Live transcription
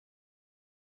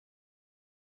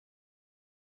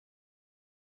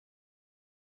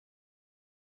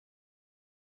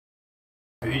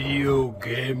Video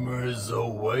Gamers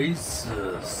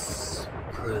Oasis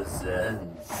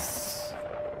presents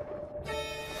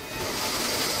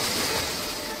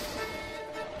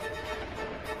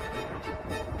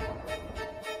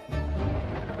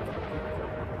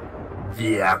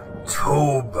the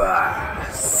October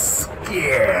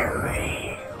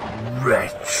scary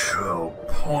retro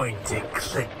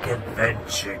point-and-click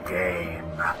adventure game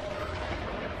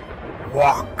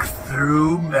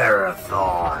walkthrough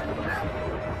marathon.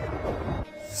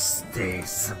 Stay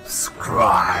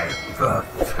subscribed for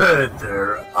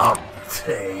further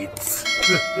updates.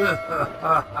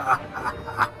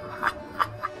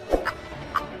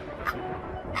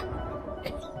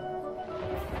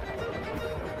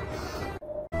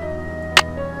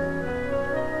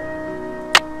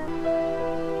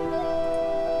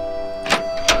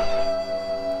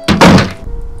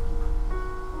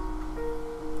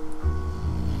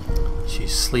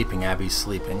 She's sleeping, Abby's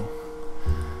sleeping.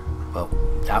 But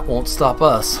that won't stop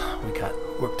us. We got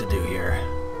work to do here.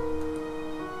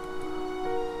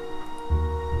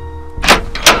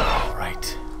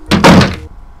 Alright.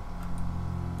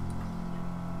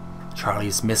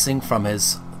 Charlie's missing from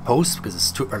his post because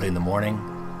it's too early in the morning.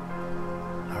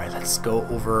 Alright, let's go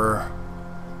over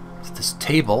to this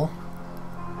table.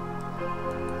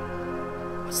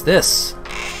 What's this?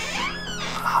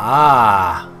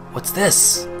 Ah! What's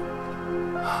this?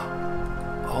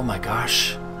 Oh my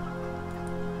gosh.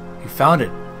 You found it.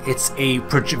 It's a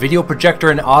video projector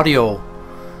and audio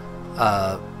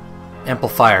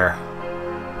amplifier.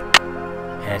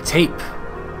 And a tape.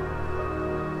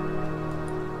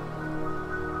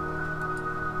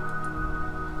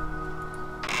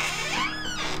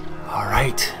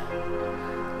 Alright.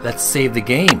 Let's save the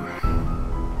game.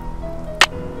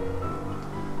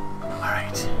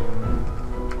 Alright.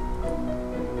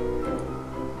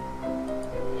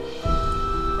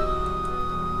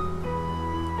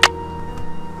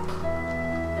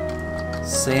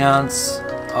 Seance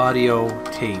audio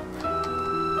tape.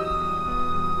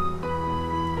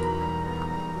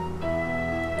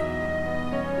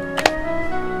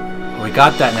 We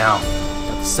got that now.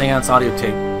 Got the Seance audio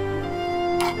tape.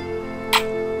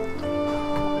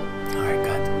 Alright,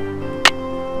 good.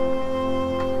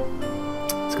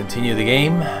 Let's continue the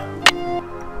game.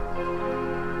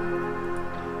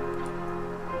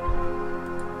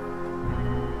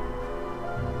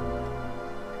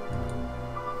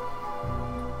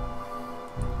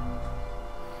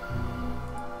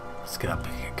 Let's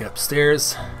get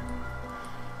upstairs.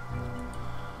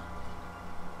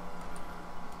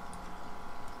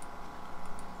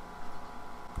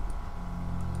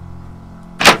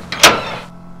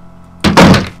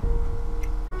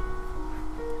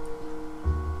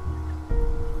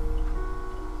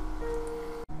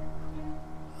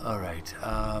 All right.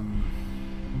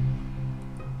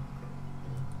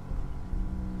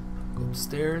 Go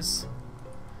upstairs.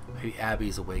 Maybe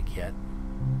Abby's awake yet.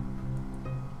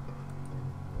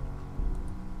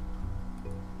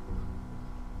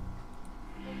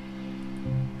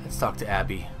 Let's talk to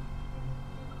Abby.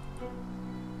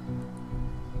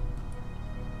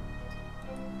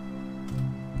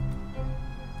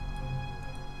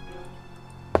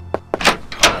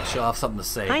 She'll have something to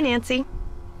say. Hi, Nancy.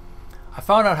 I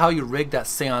found out how you rigged that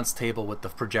seance table with the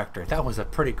projector. That was a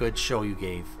pretty good show you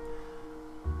gave.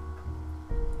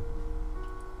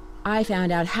 I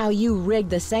found out how you rigged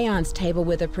the seance table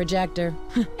with a projector.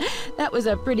 That was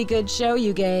a pretty good show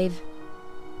you gave.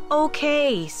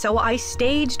 Okay, so I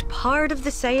staged part of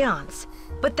the seance,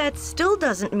 but that still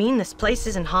doesn't mean this place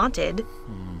isn't haunted.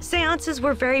 Seances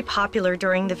were very popular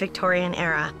during the Victorian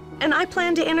era, and I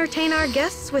plan to entertain our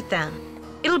guests with them.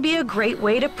 It'll be a great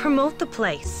way to promote the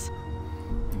place.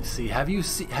 Have you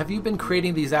been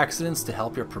creating these accidents to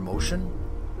help your promotion?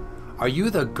 Are you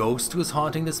the ghost who is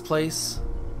haunting this place?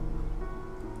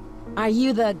 Are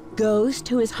you the ghost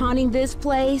who is haunting this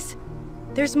place?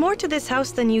 There's more to this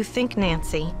house than you think,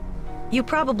 Nancy. You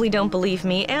probably don't believe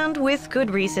me, and with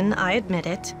good reason, I admit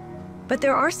it. But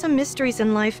there are some mysteries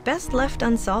in life best left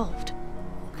unsolved.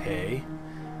 Okay.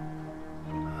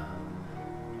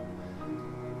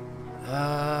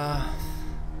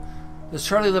 Does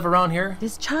Charlie live around here?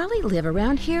 Does Charlie live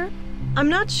around here? I'm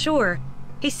not sure.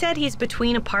 He said he's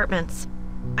between apartments.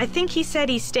 I think he said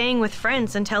he's staying with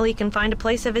friends until he can find a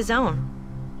place of his own.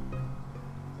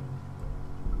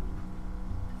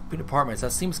 Between apartments,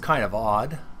 that seems kind of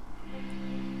odd.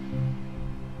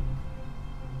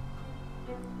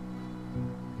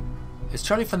 Is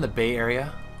Charlie from the Bay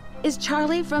Area? Is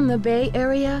Charlie from the Bay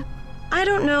Area? I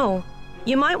don't know.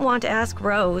 You might want to ask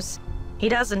Rose. He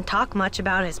doesn't talk much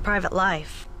about his private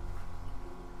life.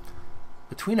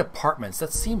 Between apartments,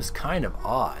 that seems kind of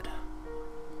odd.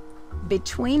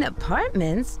 Between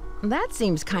apartments? That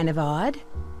seems kind of odd.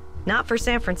 Not for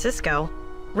San Francisco.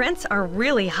 Rents are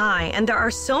really high, and there are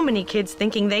so many kids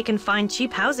thinking they can find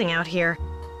cheap housing out here.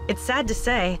 It's sad to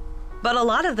say, but a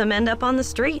lot of them end up on the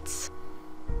streets.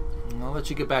 I'll let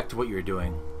you get back to what you're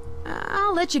doing.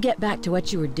 I'll let you get back to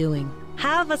what you were doing.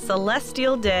 Have a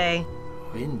celestial day.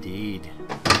 Indeed.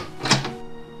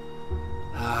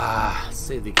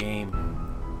 Save the game.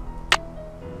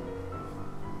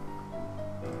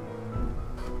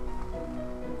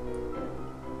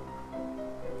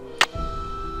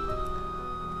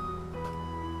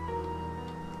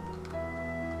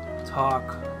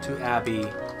 Talk to Abby.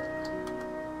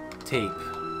 Tape.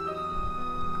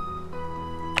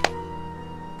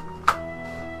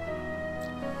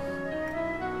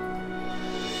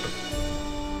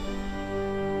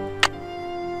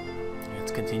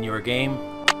 Let's continue our game.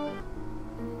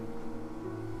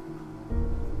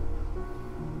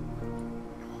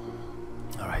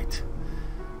 All right.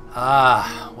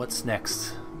 What's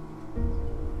next?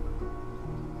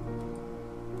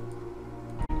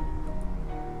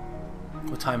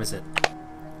 What time is it?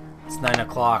 It's 9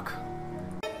 o'clock.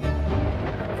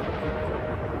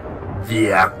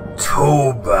 The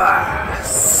October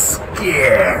scary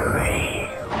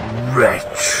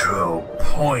retro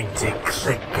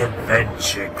point-and-click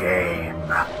adventure game.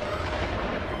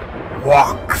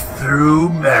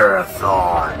 Walkthrough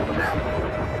marathon.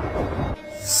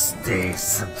 Stay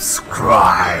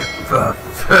subscribed for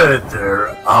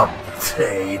further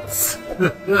updates.